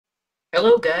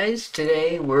Hello guys,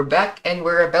 today we're back and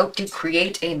we're about to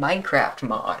create a Minecraft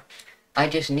mod. I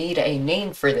just need a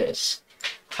name for this.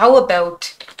 How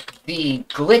about the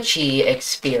Glitchy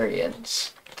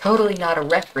Experience? Totally not a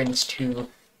reference to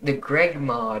the Greg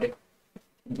mod,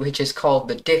 which is called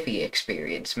the Diffie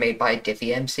Experience, made by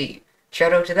Diffie MC.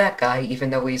 Shout out to that guy, even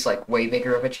though he's like way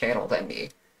bigger of a channel than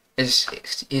me.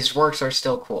 His works are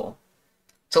still cool.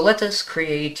 So let us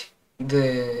create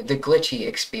the Glitchy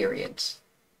Experience.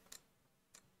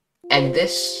 And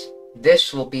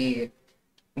this will be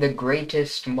the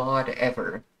greatest mod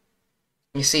ever.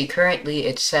 You see, currently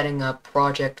it's setting up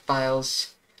project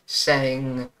files,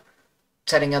 setting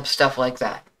up stuff like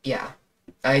that. Yeah.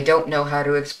 I don't know how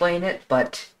to explain it,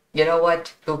 but you know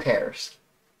what? Who cares?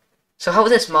 So how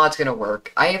this mod's gonna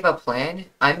work? I have a plan.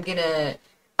 I'm gonna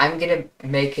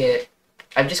make it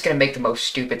I'm just gonna make the most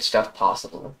stupid stuff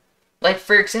possible. Like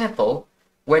for example,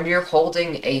 when you're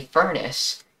holding a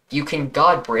furnace, you can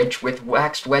god bridge with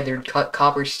waxed weathered cut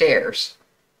copper stairs.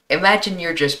 Imagine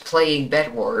you're just playing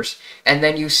Bed Wars, and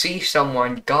then you see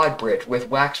someone god bridge with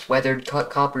waxed weathered cut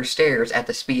copper stairs at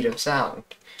the speed of sound.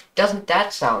 Doesn't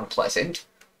that sound pleasant?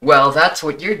 Well, that's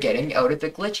what you're getting out of the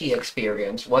glitchy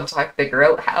experience once I figure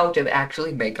out how to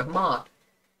actually make a mod.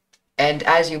 And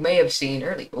as you may have seen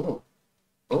earlier,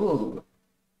 ooh,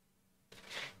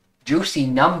 juicy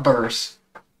numbers,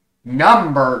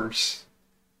 numbers,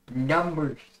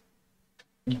 numbers,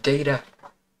 data,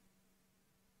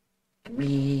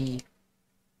 we,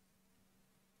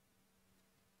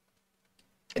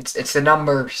 it's the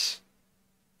numbers.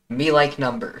 Me like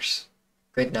numbers.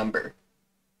 Good number.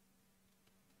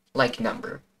 Like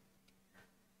number.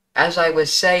 As I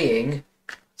was saying,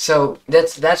 so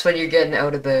that's what you're getting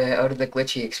out of the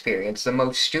glitchy experience. The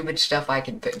most stupid stuff I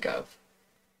can think of.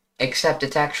 Except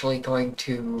it's actually going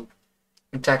to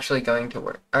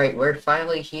work. Alright, we're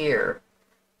finally here.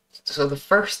 So the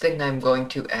first thing I'm going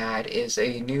to add is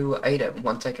a new item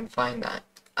once I can find that.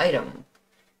 Item.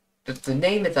 The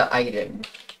name of the item.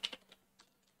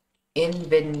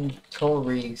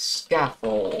 Inventory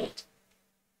scaffold.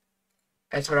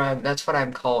 That's what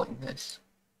I'm calling this.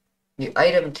 The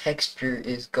item texture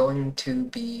is going to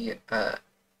be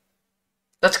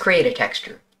let's create a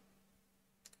texture.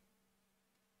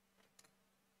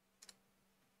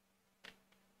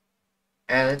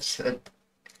 Uh, let's uh,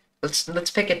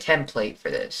 let's pick a template for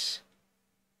this.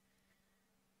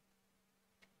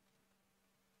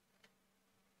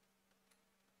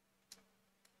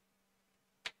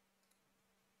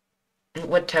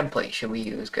 What template should we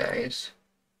use, guys?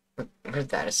 What is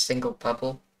that? A single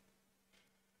bubble?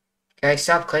 Guys,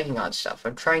 stop clicking on stuff.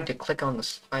 I'm trying to click on the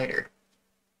slider.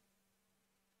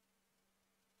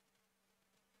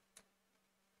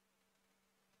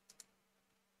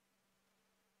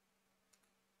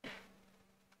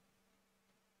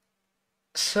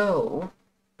 So,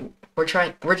 we're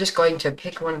just going to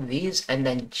pick one of these and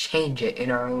then change it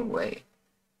in our own way.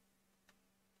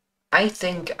 I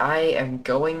think I am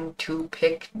going to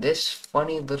pick this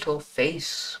funny little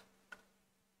face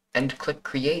and click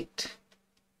create.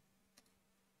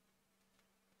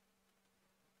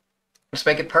 Let's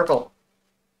make it purple.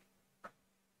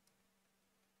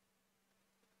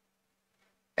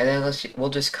 And then we'll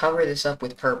just cover this up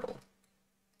with purple.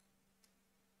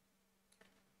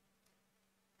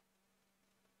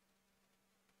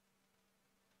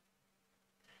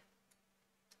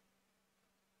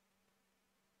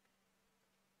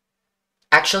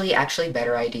 Actually,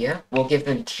 better idea. We'll give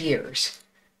them tiers.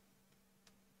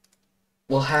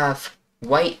 We'll have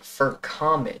white for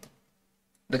common.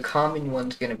 The common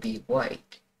one's gonna be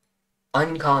white.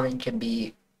 Uncommon can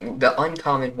be, the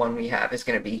uncommon one we have is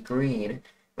gonna be green.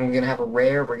 And we're gonna have a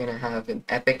rare, we're gonna have an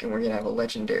epic, and we're gonna have a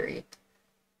legendary.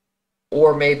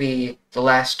 Or maybe the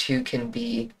last two can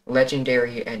be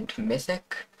legendary and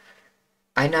mythic.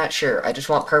 I'm not sure. I just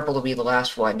want purple to be the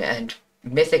last one, and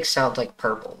mythic sounds like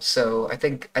purple. So I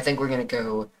think we're gonna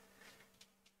go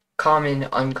common,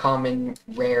 uncommon,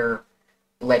 rare,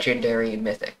 legendary,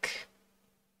 mythic.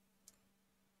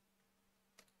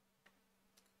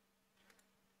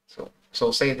 So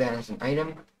we'll save that as an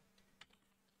item.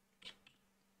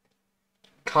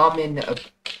 Common,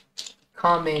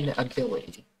 common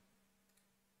ability,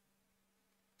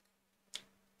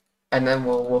 and then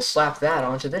we'll slap that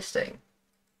onto this thing.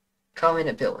 Common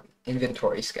ability,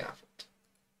 inventory scaffold.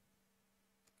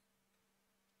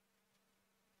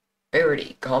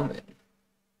 Rarity, common.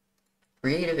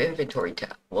 Creative inventory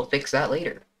tab. We'll fix that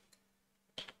later.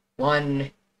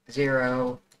 1,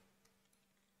 0.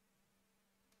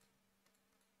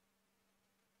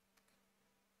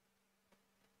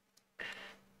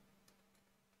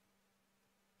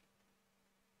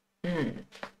 Hmm.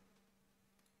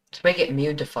 Let's make it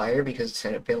immune to fire because it's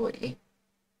an ability.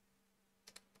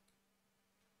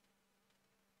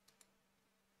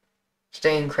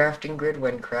 Stay in crafting grid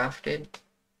when crafted.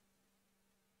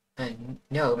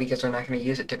 No, because we're not going to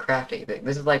use it to craft anything.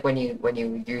 This is like when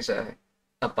you use a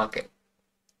bucket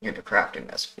in a crafting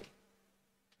recipe.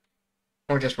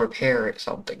 Or just repair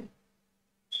something.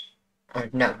 Or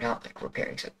no, not like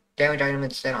repairing something. Damage item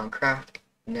instead on crafting.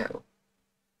 No.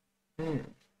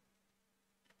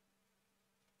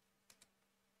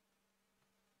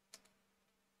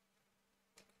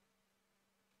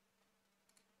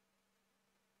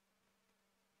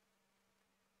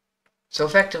 So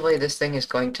effectively, this thing is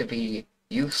going to be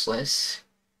useless,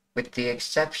 with the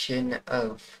exception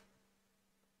of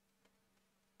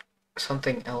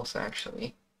something else,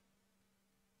 actually.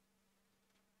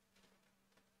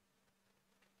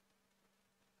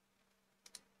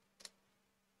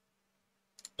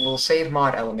 We'll save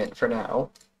mod element for now.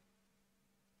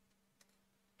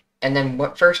 And then,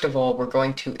 first of all, we're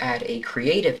going to add a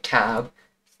creative tab,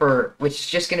 which is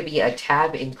just going to be a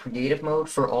tab in creative mode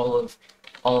for all of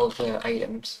the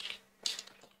items.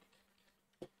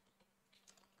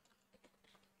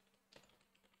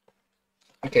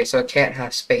 Okay, so it can't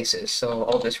have spaces, so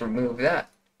I'll just remove that.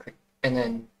 And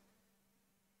then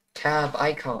tab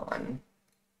icon.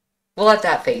 We'll let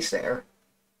that face there.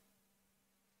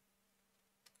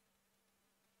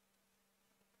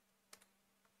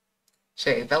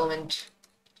 Save element.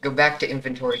 Go back to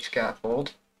inventory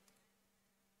scaffold.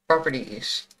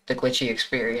 Properties. The glitchy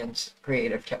experience.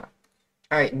 Creative tab.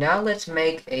 Alright, now let's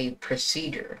make a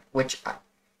procedure, which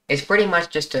is pretty much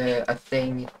just a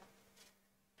thing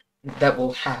that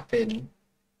will happen.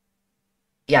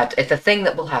 Yeah, it's a thing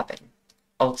that will happen.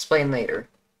 I'll explain later.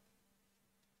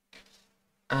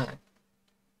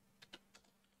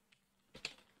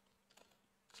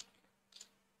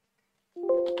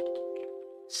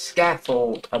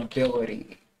 Scaffold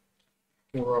ability.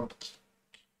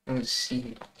 Let's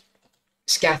see.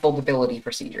 Scaffold ability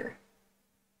procedure.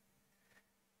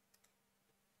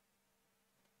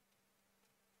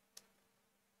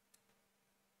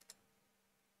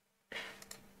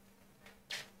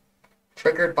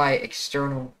 Triggered by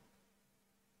external.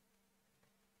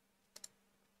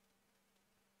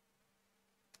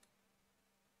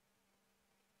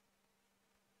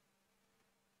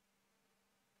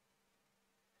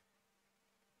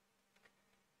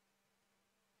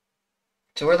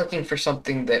 So we're looking for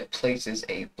something that places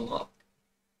a block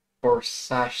or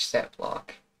 /set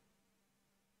block.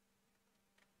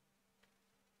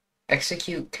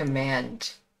 Execute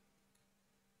command.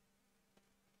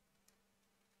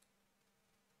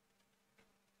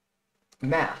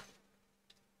 Math.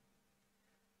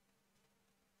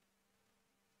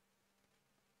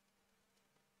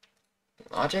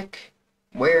 Logic.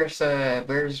 Where's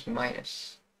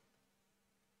minus?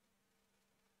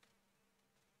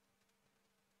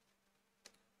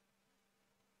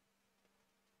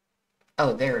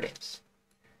 Oh, there it is.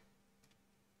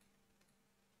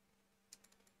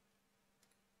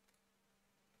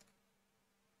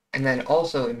 And then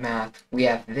also in math, we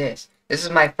have this. This is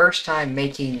my first time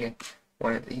making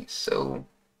one of these, so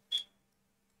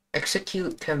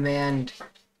execute command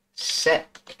set.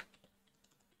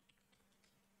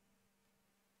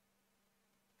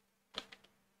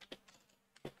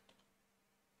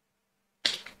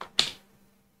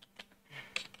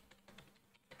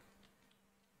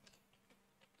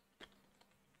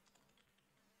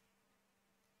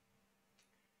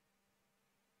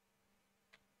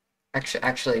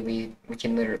 Actually, we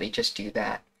can literally just do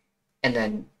that, and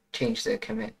then change the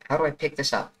command. How do I pick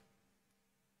this up?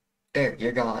 There,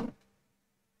 you're gone.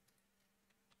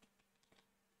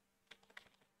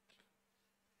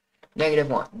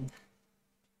 -1.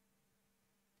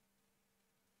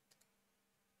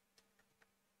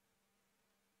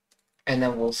 And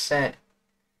then we'll set,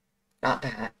 not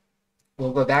that.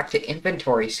 We'll go back to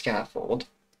inventory scaffold,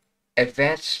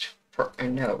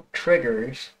 no,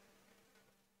 triggers,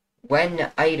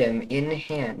 when item in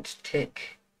hand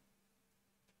tick,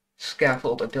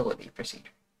 scaffold ability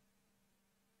procedure.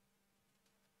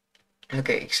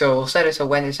 Okay, so we'll set it so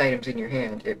when this item's in your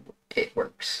hand, it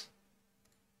works.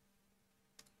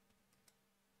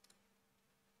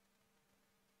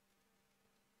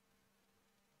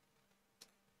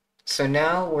 So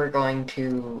now we're going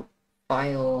to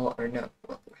file, or no,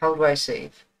 how do I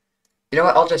save? You know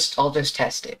what, I'll just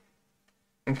test it.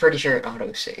 I'm pretty sure it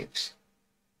auto-saves.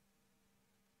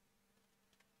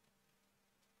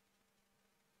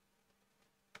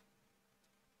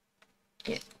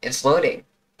 It's loading.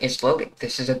 It's loading.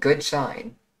 This is a good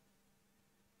sign.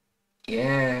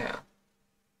 Yeah.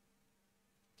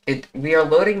 We are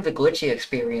loading the glitchy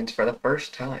experience for the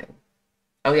first time.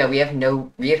 Oh yeah, we have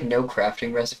no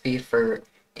crafting recipe for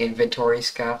inventory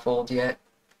scaffold yet.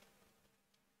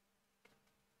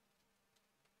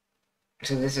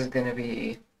 So this is gonna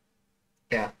be,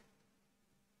 yeah.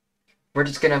 We're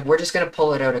just gonna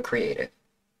pull it out of creative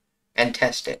and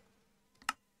test it.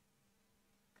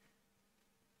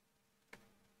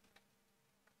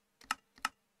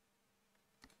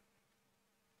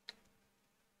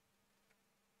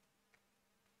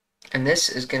 And this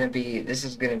is gonna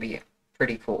be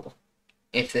pretty cool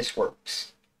if this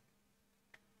works.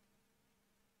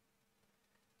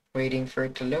 Waiting for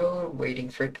it to load, waiting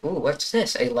for it. Ooh, what's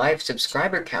this? A live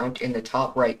subscriber count in the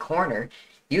top right corner.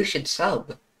 You should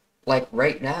sub, like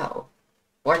right now.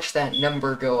 Watch that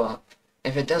number go up.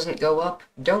 If it doesn't go up,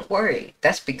 don't worry.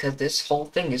 That's because this whole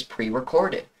thing is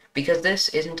pre-recorded. Because this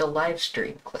isn't a live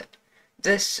stream clip.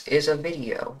 This is a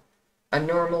video. A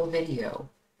normal video.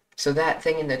 So that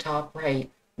thing in the top right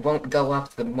won't go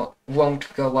up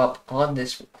on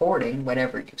this recording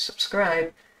whenever you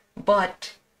subscribe,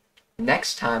 but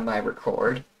next time I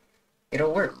record,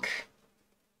 it'll work.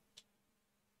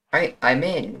 Alright, I'm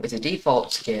in with a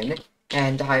default skin,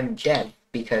 and I'm dead,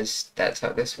 because that's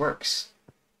how this works.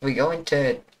 We go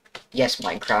into, yes,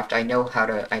 Minecraft, I know how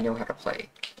to play.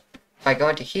 If I go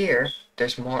into here,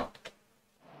 there's more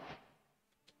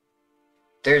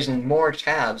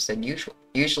tabs than usual.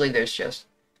 Usually there's just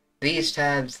these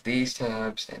tabs,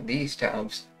 and these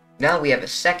tabs. Now we have a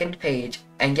second page,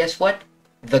 and guess what?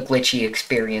 The glitchy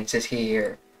experience is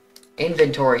here.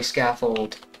 Inventory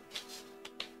scaffold.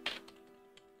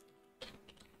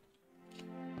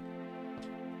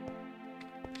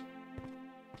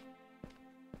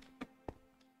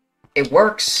 It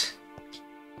works.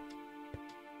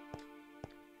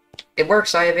 It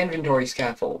works, I have inventory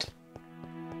scaffold.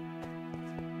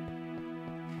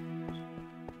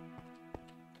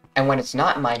 And when it's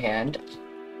not in my hand,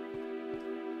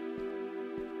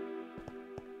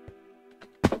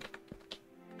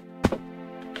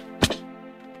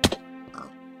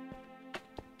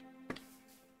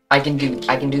 I can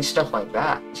do stuff like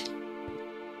that.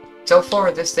 So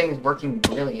far, this thing is working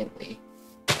brilliantly.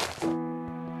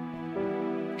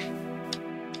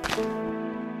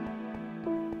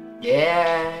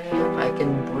 Yeah, I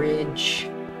can bridge.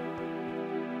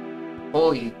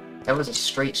 Holy, that was a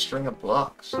straight string of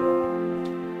blocks.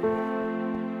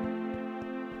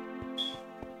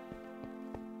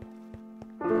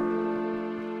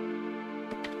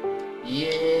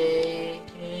 Yay!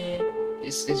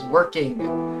 This is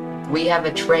working. We have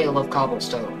a trail of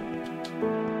cobblestone.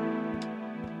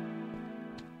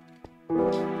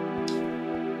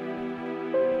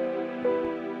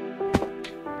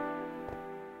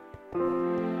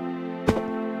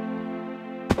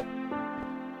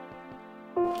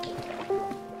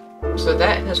 So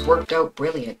that has worked out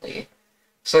brilliantly.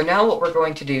 So now what we're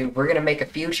going to do, we're going to make a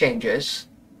few changes.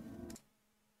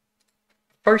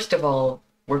 First of all,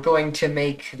 we're going to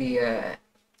make a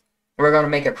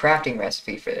crafting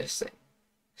recipe for this thing.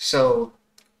 So,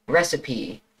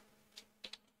 recipe.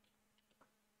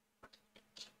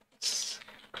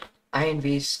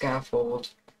 INV scaffold.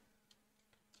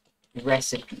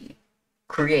 Recipe.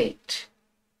 Create.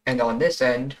 And on this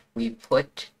end, we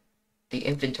put the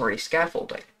inventory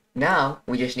scaffolding. Now,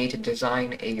 we just need to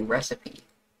design a recipe.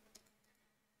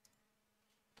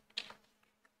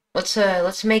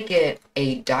 Let's make it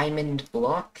a diamond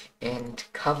block and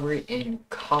cover it in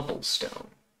cobblestone.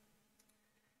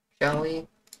 Shall we?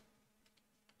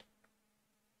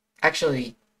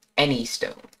 Actually, any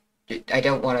stone. I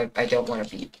don't want to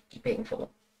be painful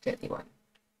to anyone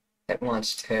that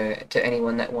wants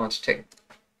to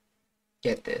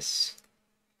get this.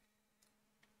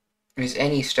 Because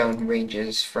any stone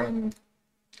ranges from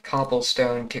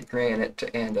cobblestone to granite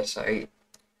to andesite.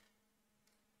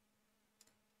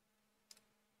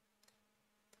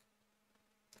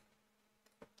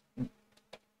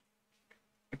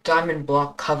 Diamond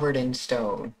block covered in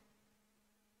stone.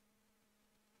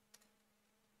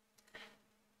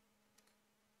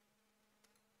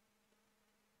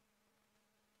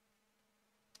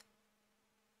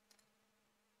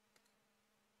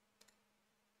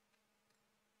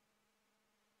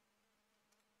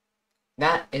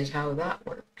 That is how that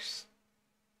works.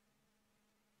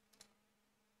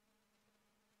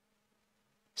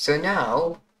 So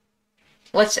now,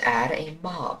 let's add a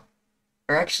mob.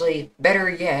 Or actually, better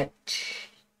yet,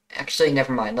 actually,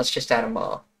 never mind, let's just add a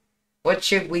mob. What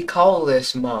should we call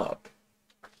this mob?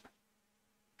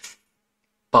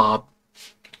 Bob.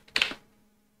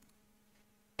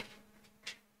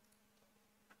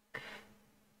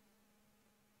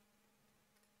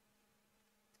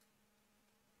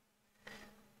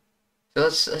 So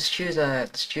let's choose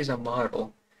a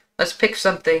model. Let's pick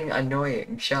something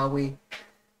annoying, shall we?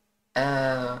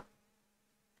 Uh,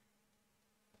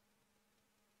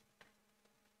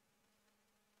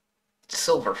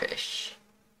 Silverfish.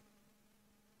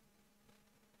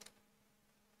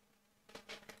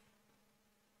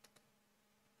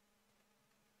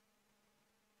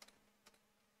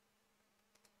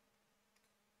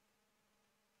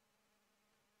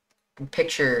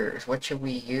 Pictures. What should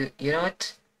we use? You know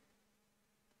what?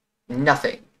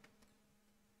 Nothing.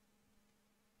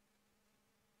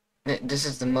 This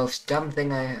is the most dumb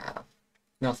thing I have.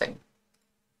 Nothing.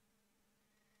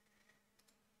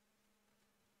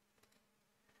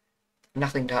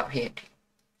 Nothing.png.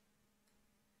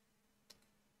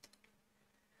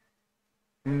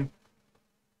 Hmm.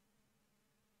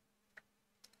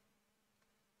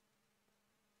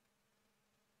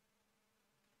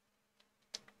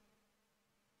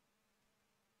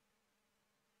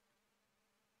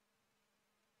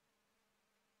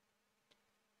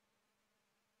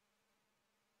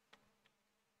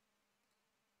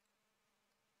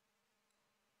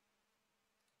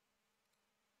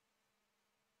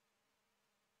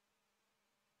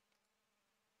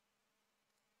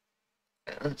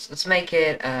 Let's make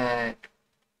it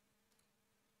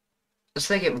let's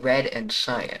make it red and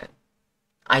cyan.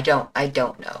 I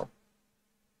don't know.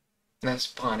 That's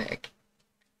Ponic.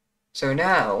 So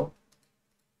now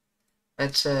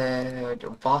let's do a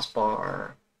boss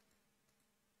bar.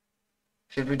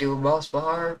 Should we do a boss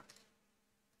bar?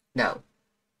 No.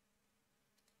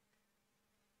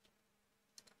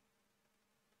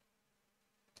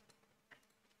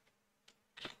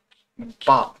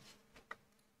 Bop.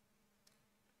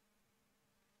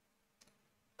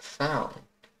 Sound.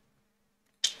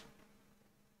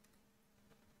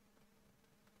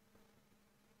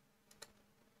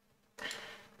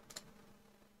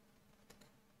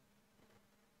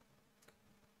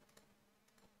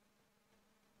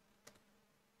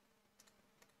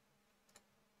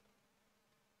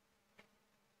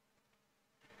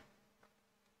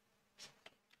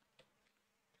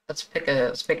 Let's pick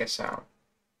a sound.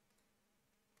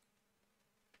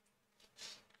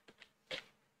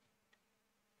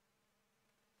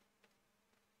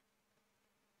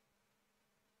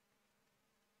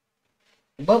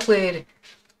 What would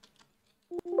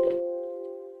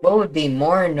what would be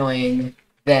more annoying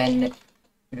than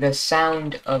the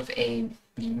sound of a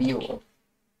mule?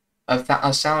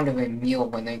 A sound of a mule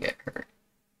when they get hurt.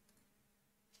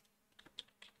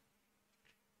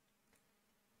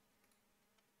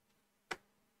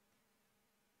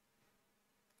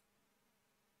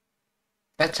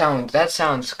 That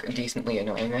sounds decently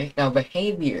annoying, right? Now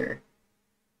behavior.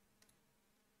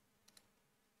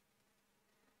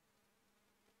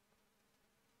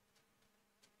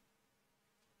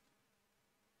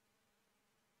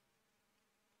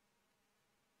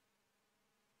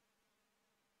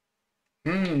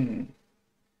 Hmm.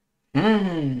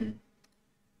 Hmm.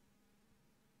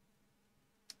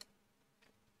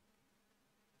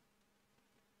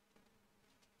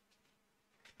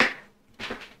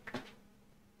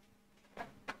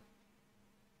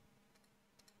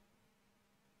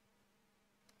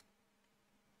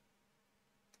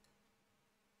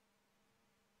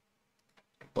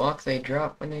 Block they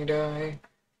drop when they die.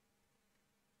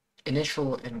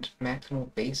 Initial and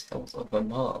maximal base health of a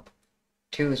mob.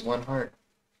 2 is 1 heart.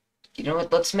 You know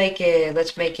what? Let's make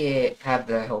it have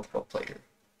the healthful player.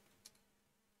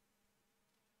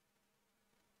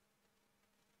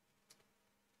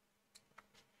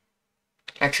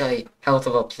 Actually, health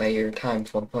of a player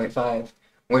times 1.5,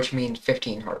 which means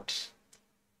 15 hearts.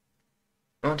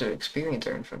 Amount of experience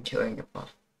earned from killing a boss.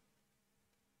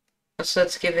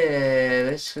 Let's give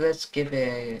it let's give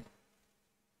it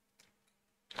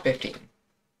 15.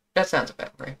 That sounds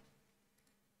about right.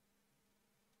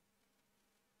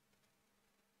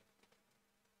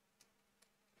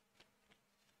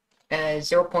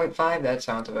 0.5, that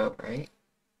sounds about right.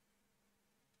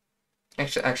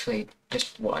 Actually,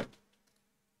 just 1.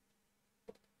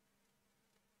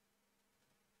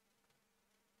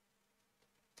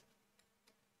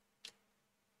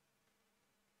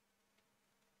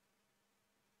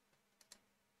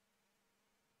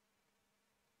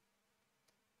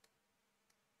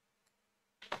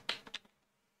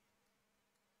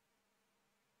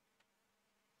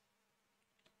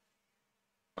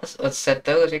 Let's set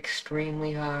those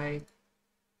extremely high.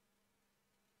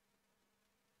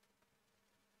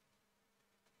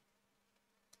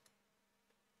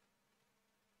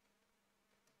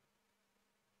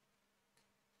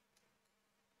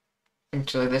 And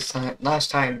so this time,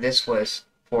 last time this was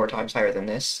 4 times higher than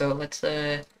this. So let's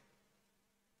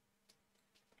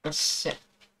Let's set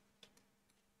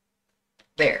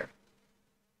there.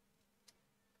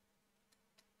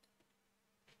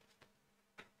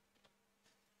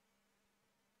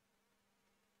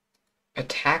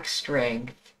 Attack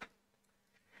strength.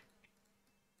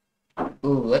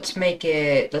 Ooh, let's make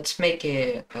it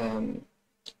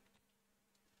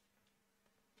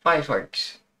 5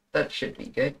 hearts. That should be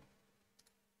good.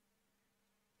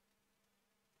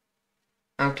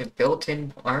 Out to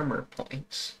built-in armor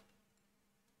points.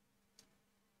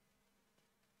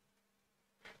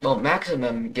 Well,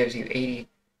 maximum gives you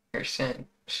 80%,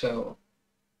 so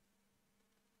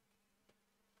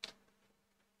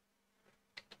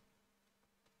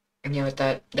you know what,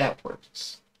 that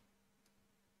works.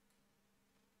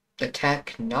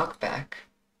 Attack knockback.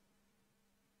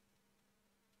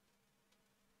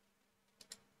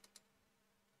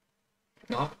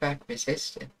 Knockback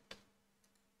resistant.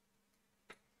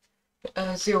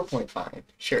 0.5.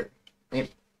 Sure. Yep.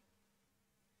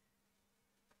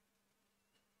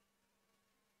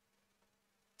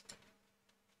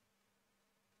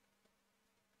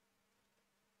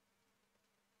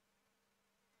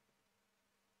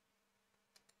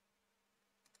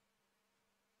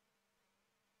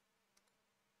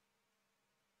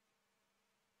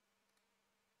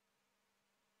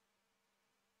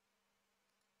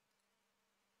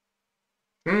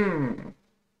 Hmm.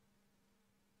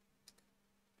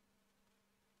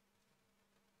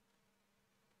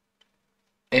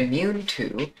 Immune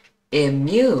to.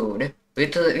 Immune. We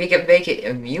can make it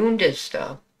immune to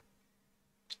stuff.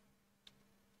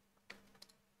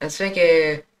 Let's make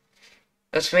it.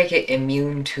 Let's make it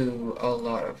immune to a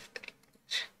lot of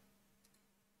things.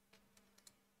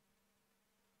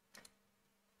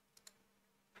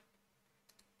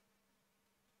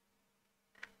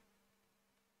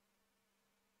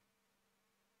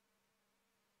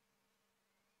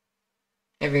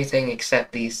 Everything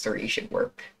except these three should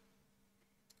work.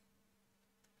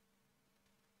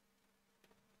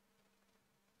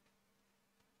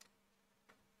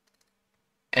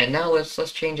 And now let's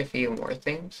change a few more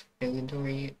things.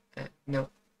 Inventory. No.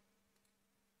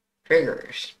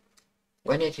 Triggers.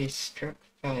 When it is struck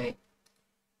by.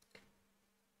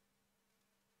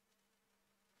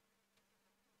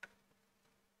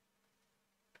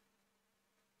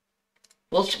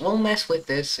 We'll mess with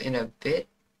this in a bit.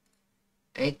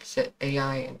 It's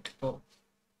AI and both.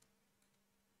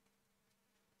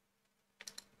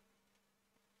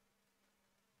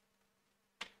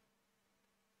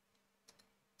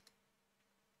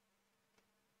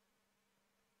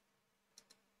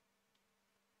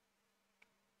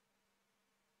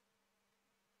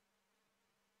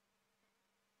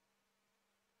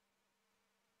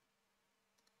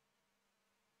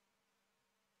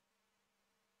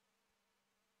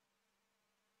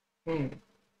 Hmm.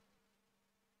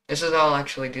 This is all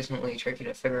actually decently tricky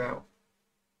to figure out.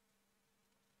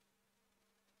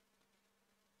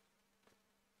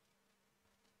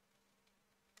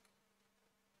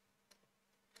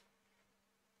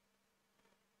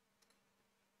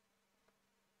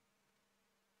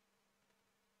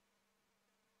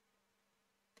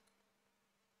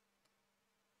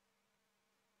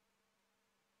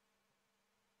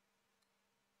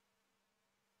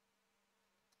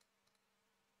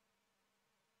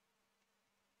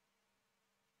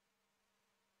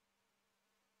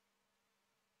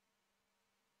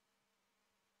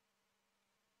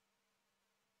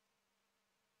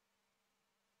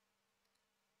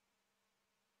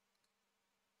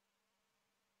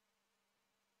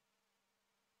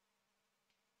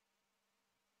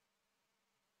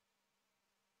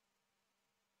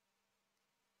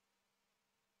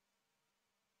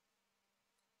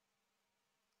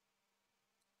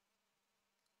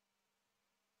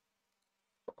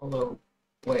 Although,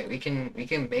 wait, we can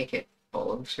make it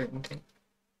follow certain things.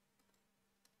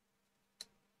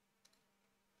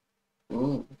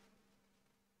 Ooh.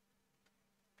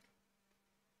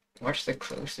 What's the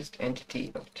closest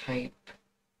entity of type?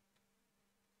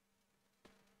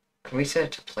 Can we set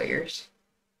it to players?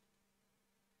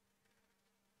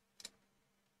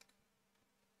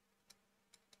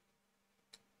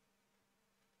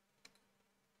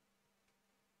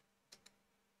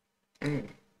 Hmm.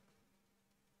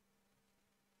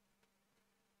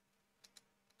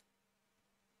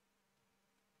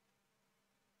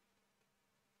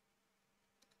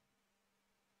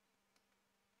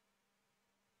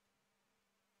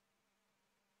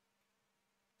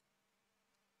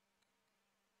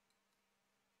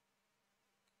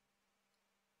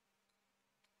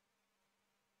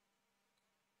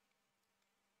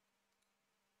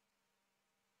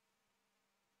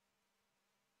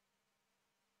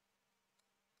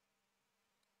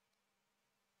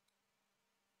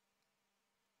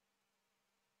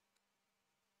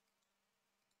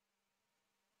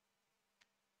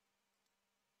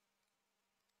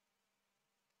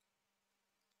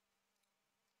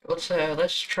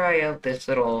 let's try out this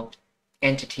little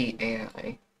entity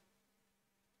AI.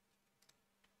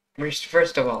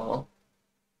 First of all,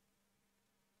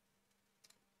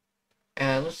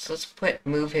 let's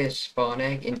move his spawn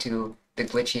egg into the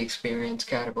glitchy experience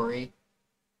category.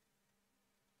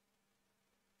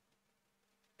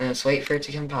 And let's wait for it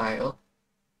to compile.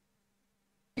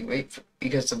 You wait for,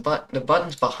 because the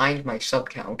button's behind my sub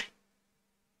count.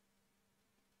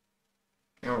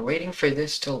 Now we're waiting for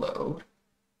this to load.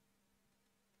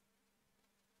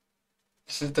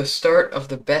 This is the start of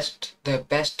the best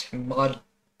mod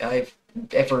I've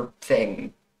ever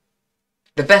thing.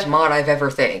 The best mod I've ever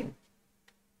thing.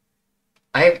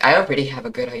 I already have a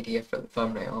good idea for the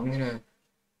thumbnail. I'm gonna...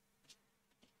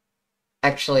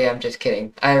 Actually, I'm just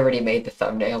kidding. I already made the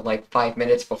thumbnail like 5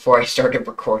 minutes before I started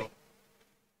recording.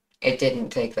 It didn't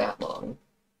take that long.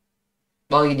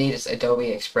 All you need is Adobe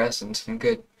Express and some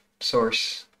good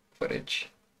source footage.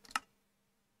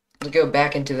 Let's go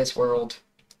back into this world.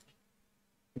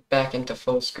 Back into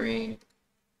full screen.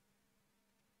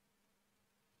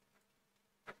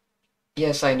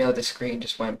 Yes, I know the screen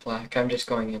just went black. I'm just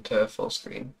going into full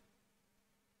screen.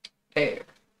 There.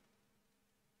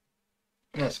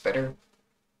 That's better.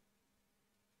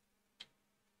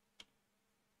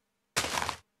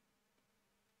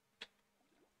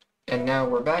 And now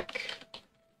we're back.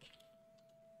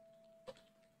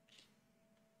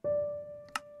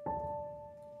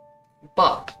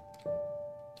 Bob.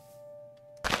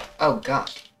 Oh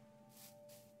god.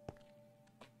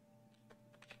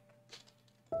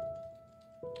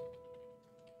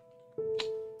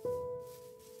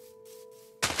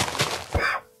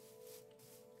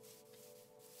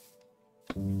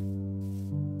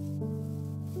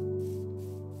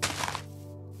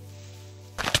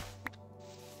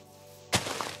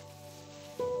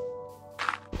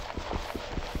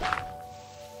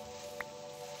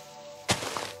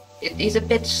 He's a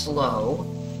bit slow.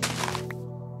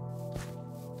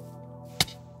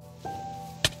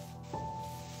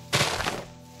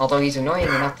 Although he's annoying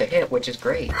enough to hit, which is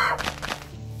great.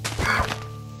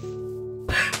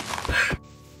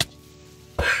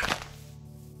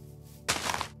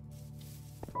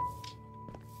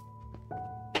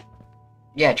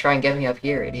 Yeah, try and get me up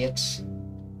here, idiots.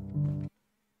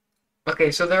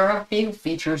 Okay, so there are a few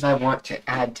features I want to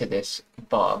add to this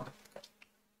Bob.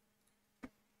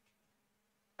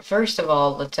 First of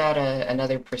all, let's add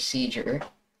another procedure.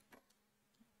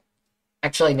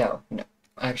 Actually, no.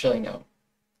 Actually, no.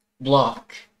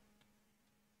 Block.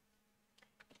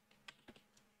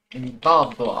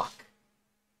 Bob block.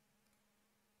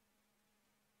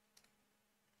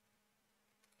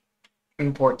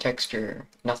 Import texture.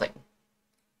 Nothing.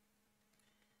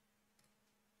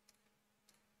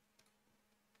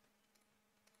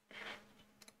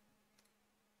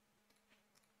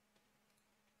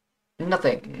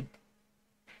 Nothing.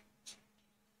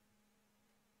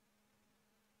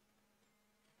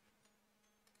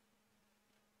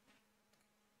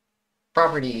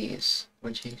 Properties.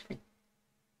 Which is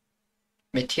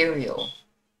material.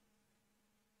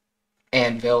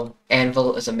 Anvil.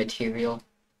 Anvil is a material.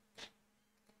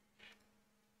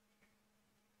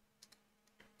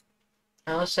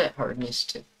 Now let's set hardness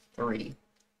to 3.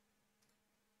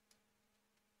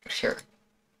 Sure.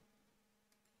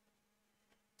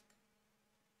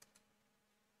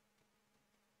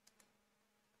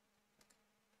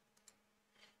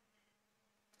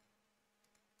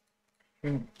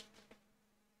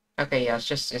 Okay, yeah, it's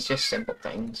just simple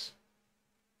things.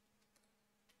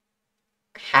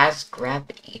 Has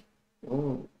gravity.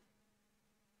 Ooh.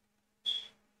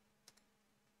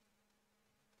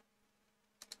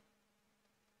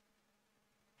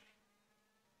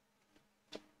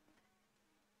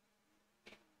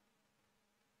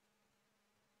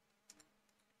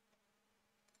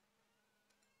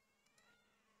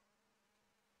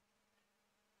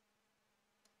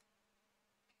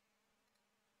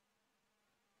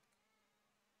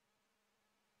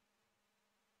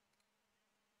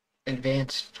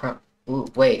 Advanced pro- Ooh,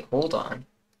 wait, hold on.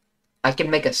 I can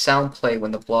make a sound play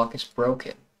when the block is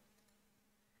broken.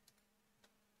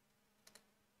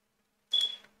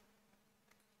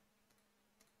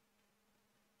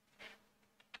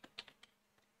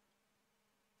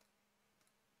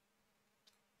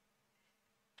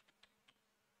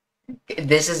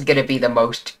 This is gonna be the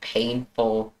most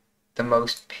painful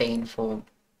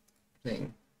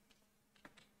thing.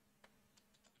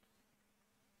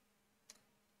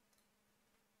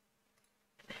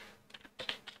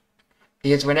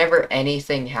 Because whenever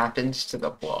anything happens to the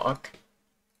block,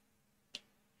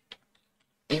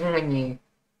 even when you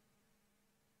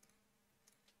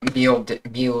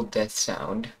mule death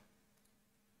sound,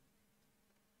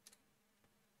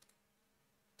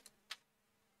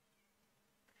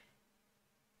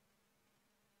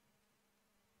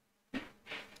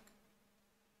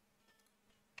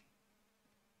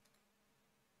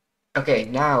 Okay,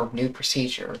 now, new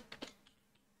procedure.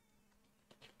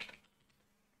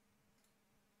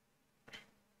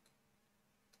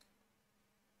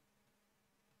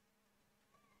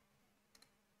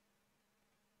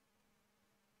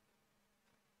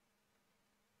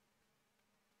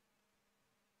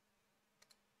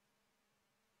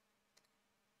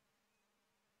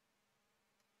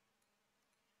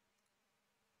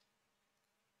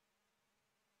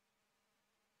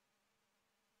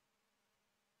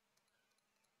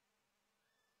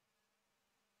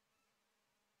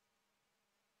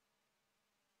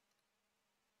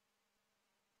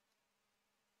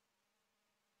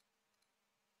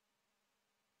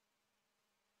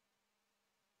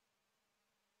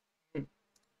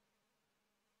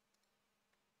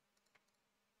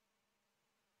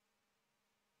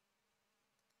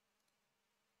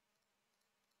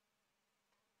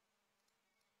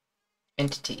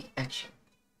 Entity, action.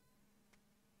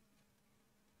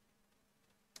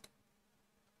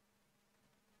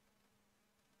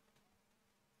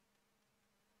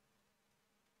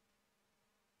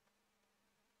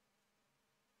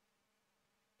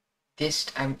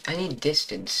 I need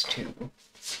distance too.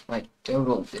 Like,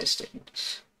 total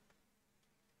distance.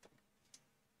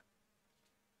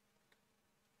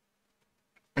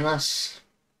 Unless...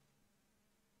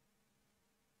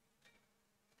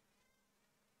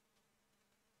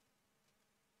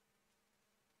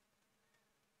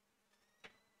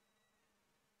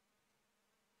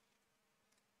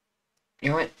 You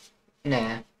know what?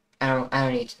 Nah. I don't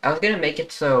need... I was gonna make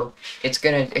it so it's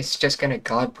just gonna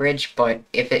God Bridge, but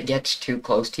if it gets too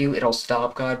close to you, it'll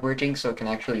stop God Bridging so it can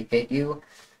actually hit you.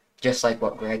 Just like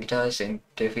what Greg does in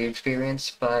Diffie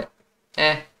Experience, but...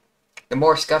 The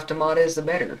more scuffed a mod is, the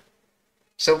better.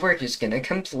 So we're just gonna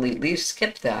completely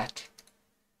skip that.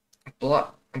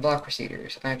 Block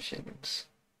procedures, actions.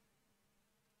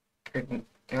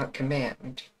 Not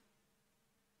command.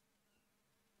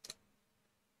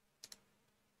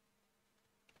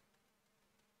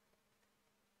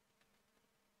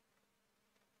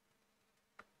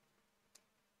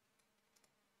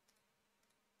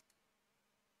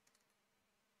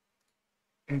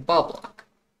 Ball block.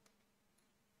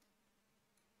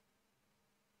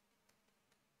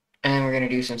 And we're gonna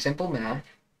do some simple math.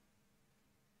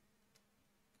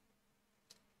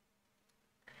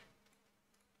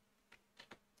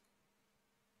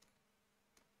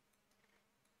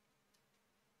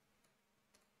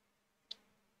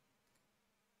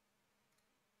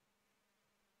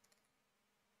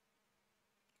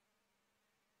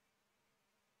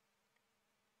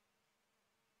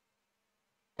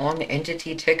 On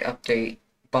entity tick update,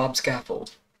 Bob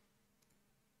Scaffold.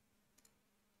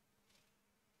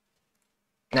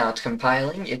 Now it's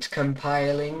compiling. It's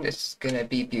compiling. This is gonna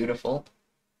be beautiful.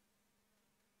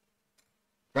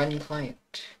 Run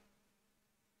client.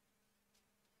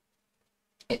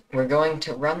 We're going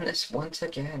to run this once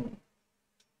again.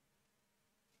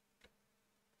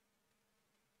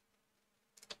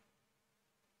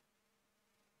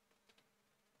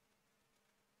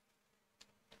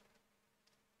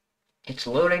 It's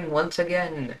loading once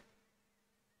again.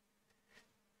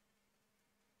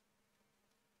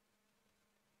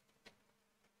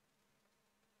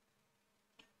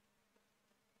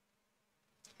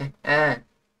 Ah.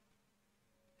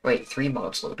 Wait, 3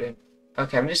 mods loaded.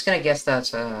 Okay, I'm just gonna guess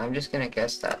that's,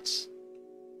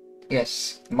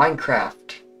 yes,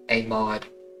 Minecraft, a mod.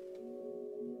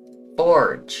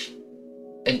 Forge,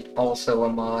 and also a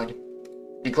mod.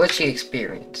 The Glitchy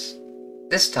Experience.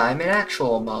 This time an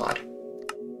actual mod.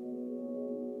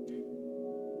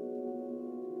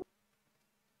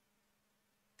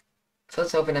 So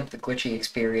let's open up the Glitchy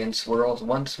Experience world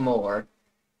once more.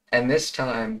 And this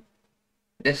time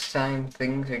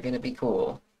things are gonna be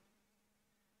cool.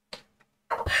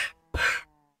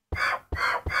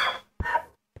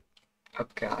 Oh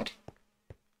god.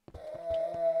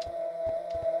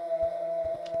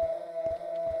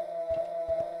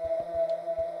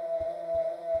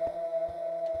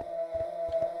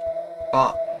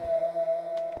 Oh.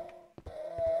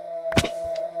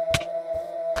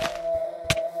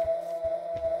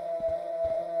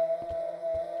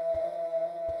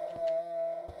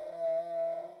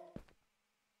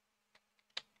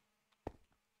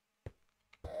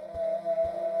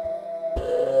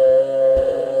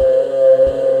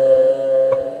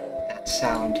 That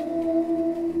sound.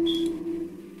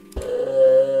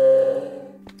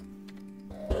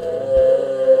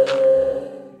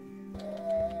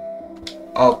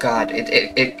 Oh god,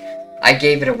 I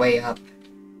gave it away up.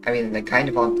 I mean, kind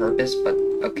of on purpose, but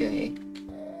okay.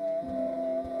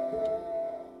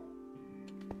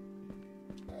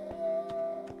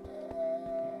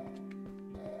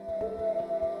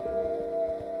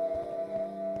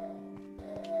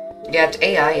 Yeah, its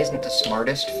AI isn't the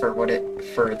smartest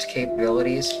for its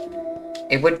capabilities.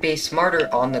 It would be smarter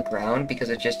on the ground because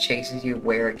it just chases you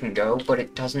where it can go, but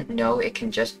it doesn't know it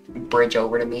can just bridge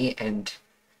over to me and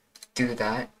do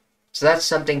that. So that's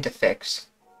something to fix.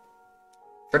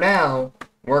 For now,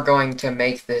 we're going to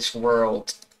make this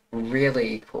world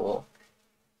really cool.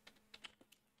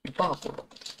 Bob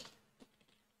World.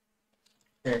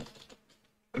 Here.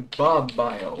 Bob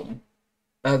Biome.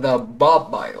 The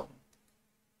Bob Biome.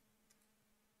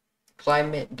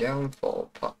 Climate downfall.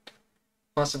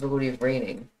 Possibility of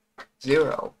raining.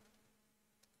 0.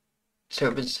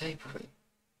 Turbid savory.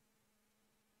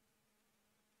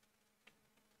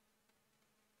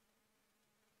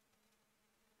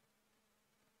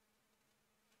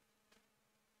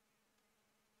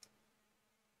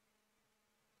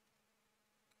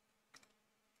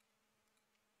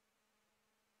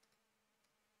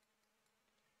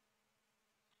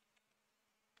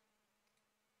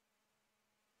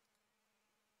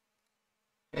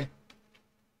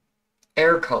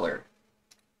 Air color.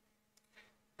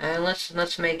 And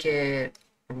let's make it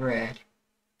red.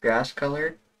 Grass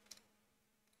color.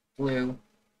 Blue.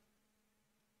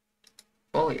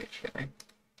 Foliage.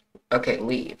 Okay,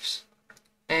 leaves.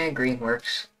 And green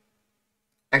works.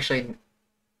 Actually,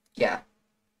 yeah.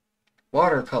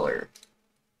 Watercolor.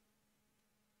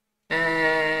 And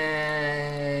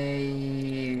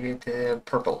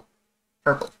purple.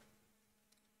 Purple.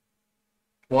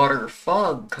 Water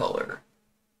fog color.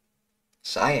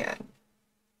 Cyan.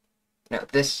 No,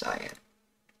 this cyan.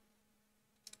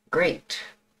 Great.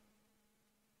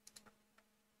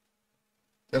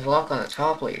 The block on the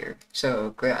top layer. So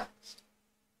grass.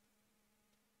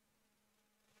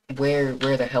 Where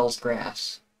the hell's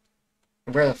grass?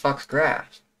 Where the fuck's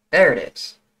grass? There it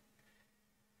is.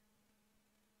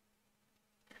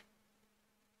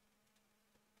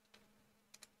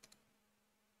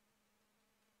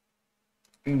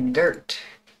 Dirt.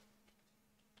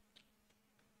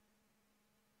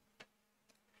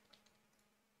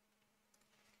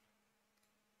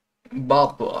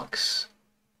 Bob blocks.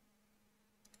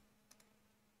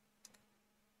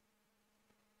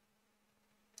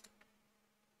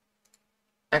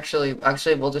 Actually,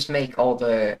 we'll just make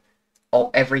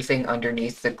everything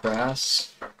underneath the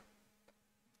grass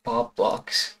Bob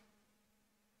blocks.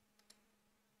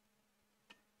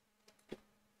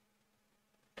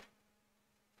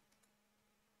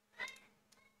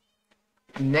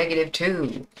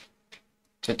 -2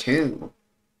 to 2.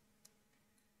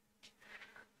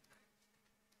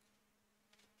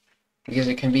 Because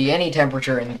it can be any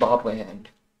temperature in Bobland.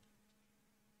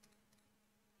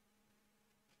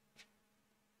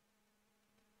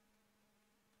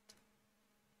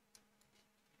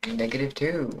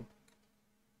 -2.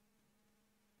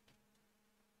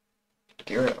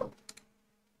 0.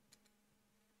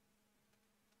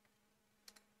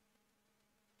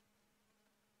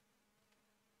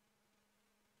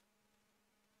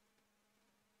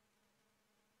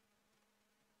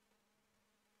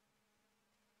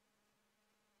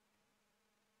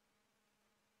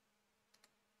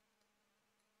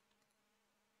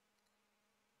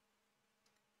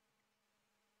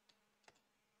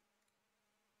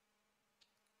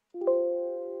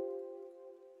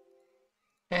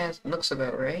 Yeah, it looks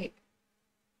about right.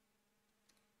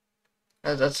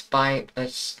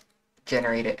 Let's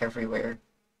generate it everywhere.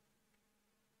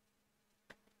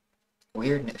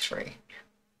 Weirdness range.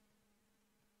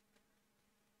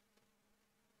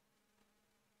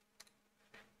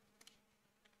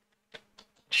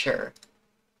 Sure.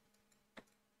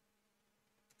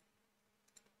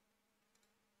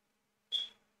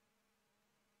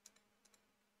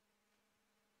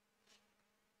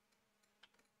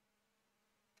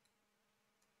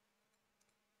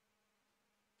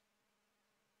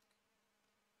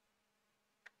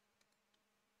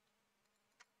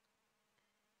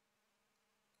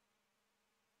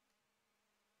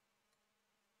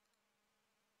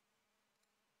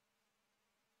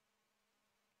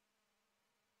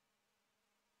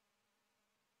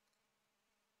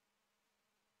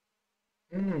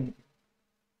 Hmm.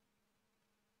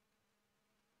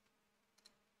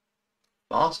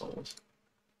 Fossils.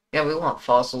 Yeah, we want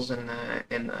fossils in the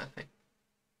thing.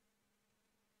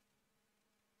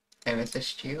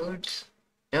 Amethyst geodes.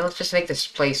 Now let's just make this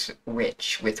place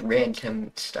rich with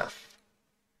random stuff.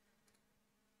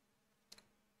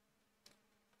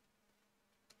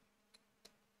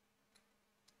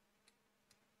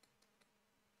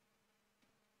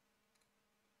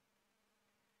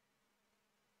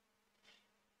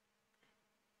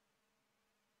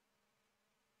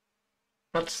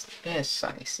 What's this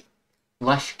I see?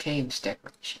 Lush caves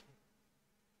decoration.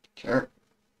 Sure.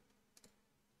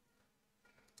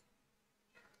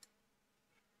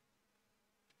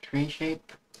 tree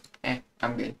shape.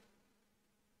 I'm good.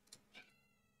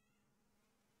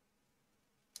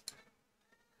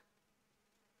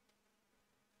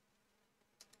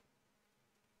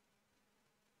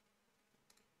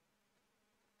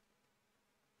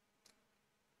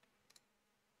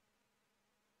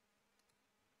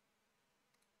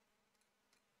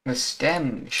 The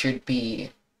stem should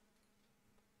be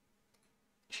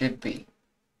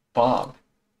Bob.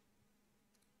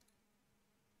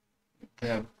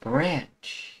 The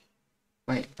branch.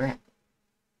 Wait, branch.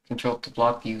 Control the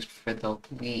block used for the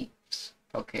leaves.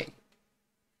 Okay.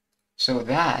 So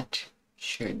that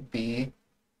should be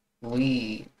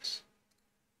leaves.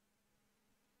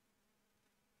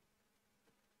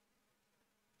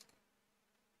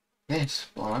 This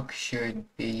block should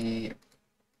be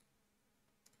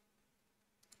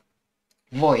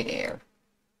void air.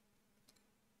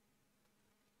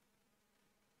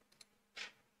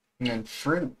 And then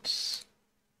fruits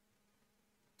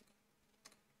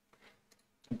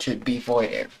should be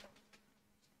void air.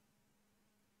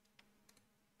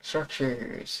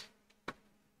 Structures.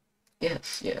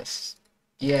 Yes, yes.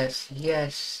 Yes,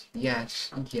 yes,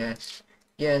 yes, yes.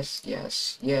 Yes,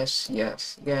 yes, yes,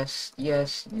 yes, yes,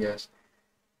 yes, yes.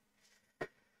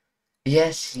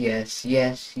 Yes, yes,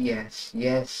 yes, yes,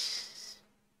 yes.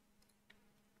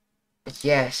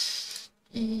 Yes.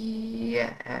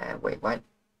 Yeah. Wait, what?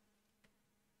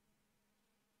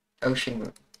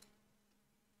 Ocean.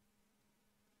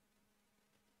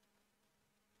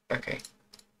 Okay.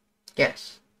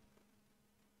 Yes.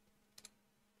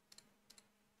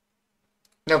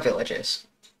 No villages.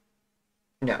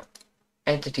 No.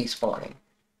 Entity spawning.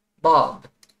 Bob.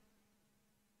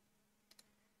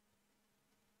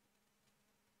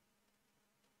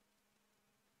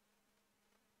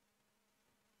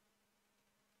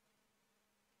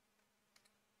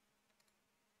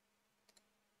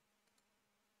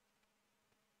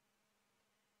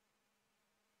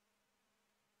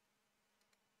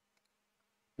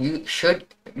 You should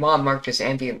mob marked as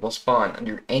ambient will spawn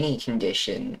under any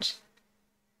conditions.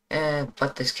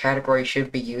 But this category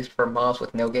should be used for mobs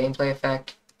with no gameplay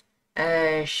effect.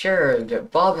 Sure,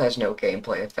 Bob has no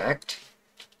gameplay effect.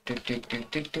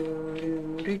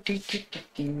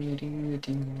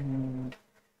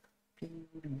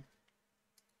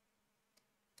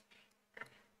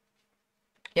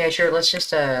 Yeah, sure, let's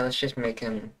just make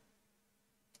him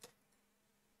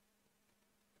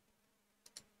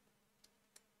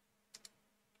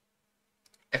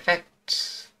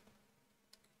effects.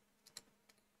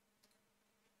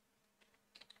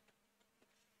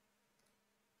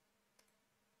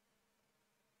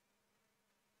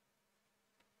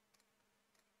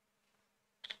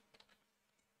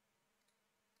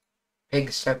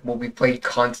 Pig step will be played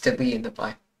constantly in the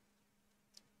fight.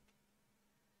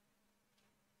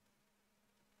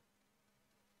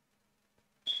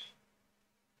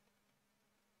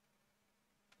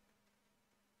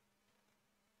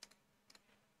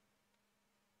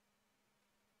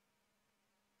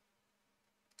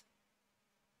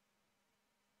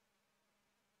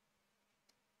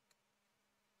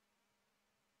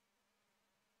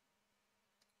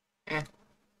 Yeah.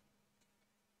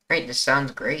 Great, this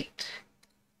sounds great.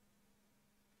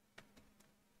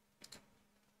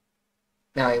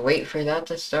 Now I wait for that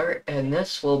to start, and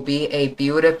this will be a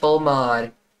beautiful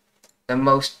mod. The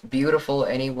most beautiful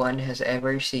anyone has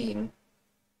ever seen.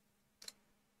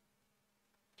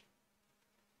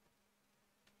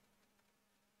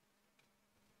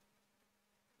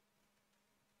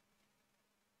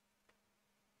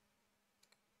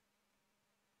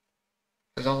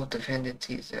 With all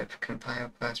dependencies of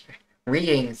compiled class.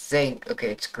 Reading, zinc. Okay,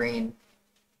 it's green.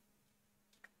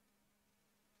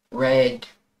 Red.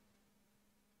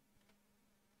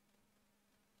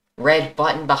 Red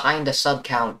button behind the sub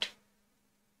count.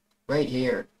 Right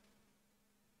here.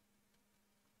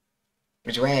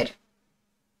 It's red.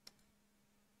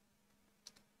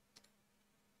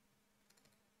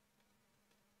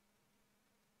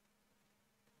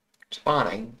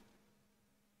 Spawning.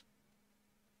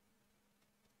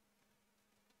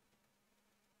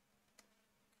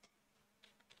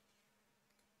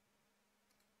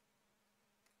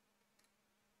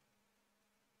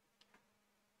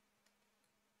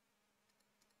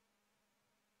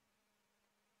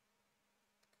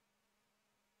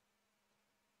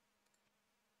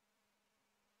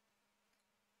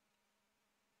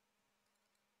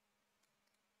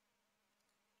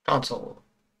 Console.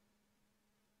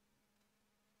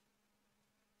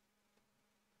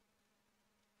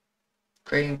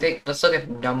 Creating big. Let's look at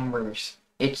numbers.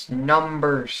 It's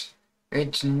numbers.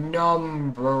 It's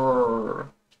number.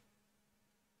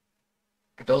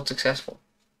 Build successful.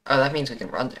 Oh, that means we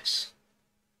can run this.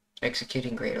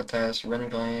 Executing Gradle test, running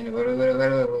plan,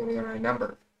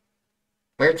 number.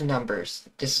 Where are the numbers?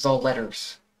 This is all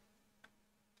letters.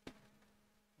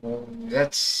 Well,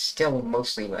 that's still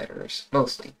mostly letters.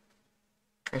 Mostly.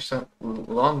 There's a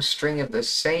long string of the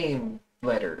same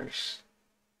letters.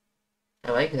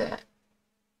 I like that.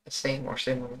 The same or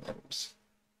similar letters.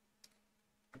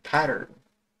 Pattern.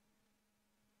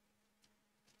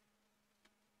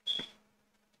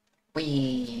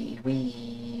 We.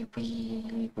 We.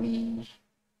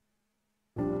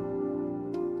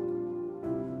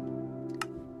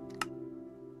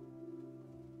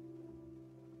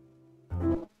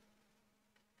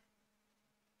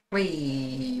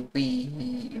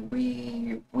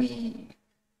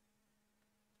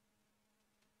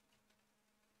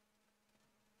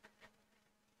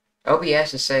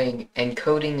 OBS is saying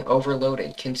encoding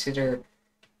overloaded. Consider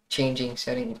changing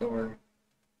settings or.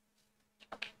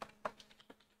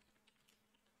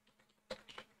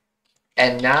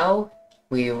 And now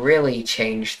we really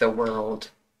change the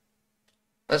world.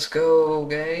 Let's go,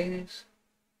 guys.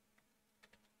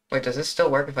 Wait, does this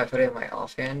still work if I put it in my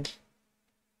offhand?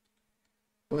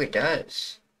 Ooh, it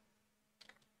does.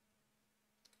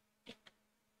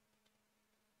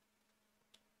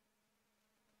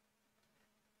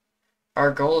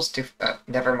 Our goal is to...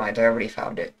 never mind, I already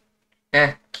found it.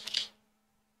 Eh.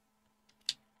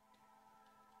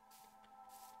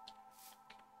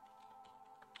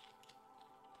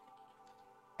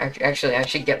 Actually, I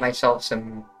should get myself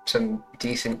some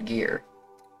decent gear.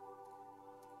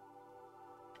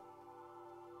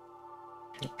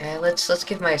 Let's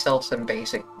give myself some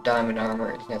basic diamond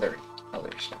armor and other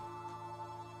stuff.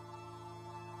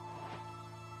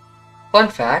 Fun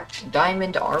fact,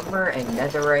 diamond armor and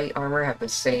netherite armor have the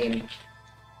same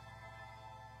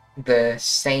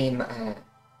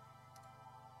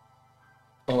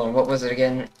hold on, what was it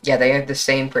again? Yeah, they have the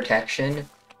same protection,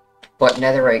 but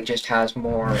netherite just has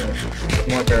more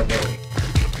durability.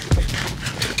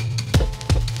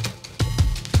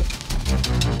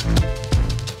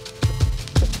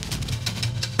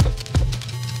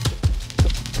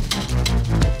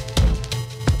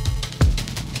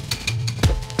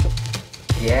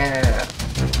 Yeah.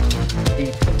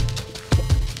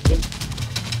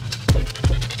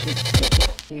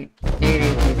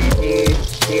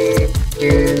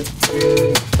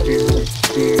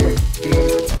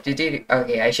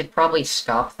 Okay, I should probably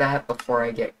stop that before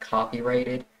I get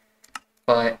copyrighted.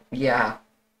 But yeah,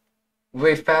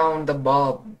 we found the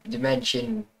mob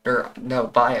dimension, or no,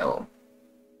 biome.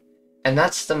 And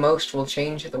that's the most will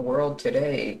change the world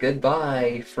today.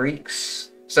 Goodbye,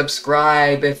 freaks.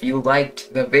 Subscribe if you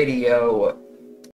liked the video.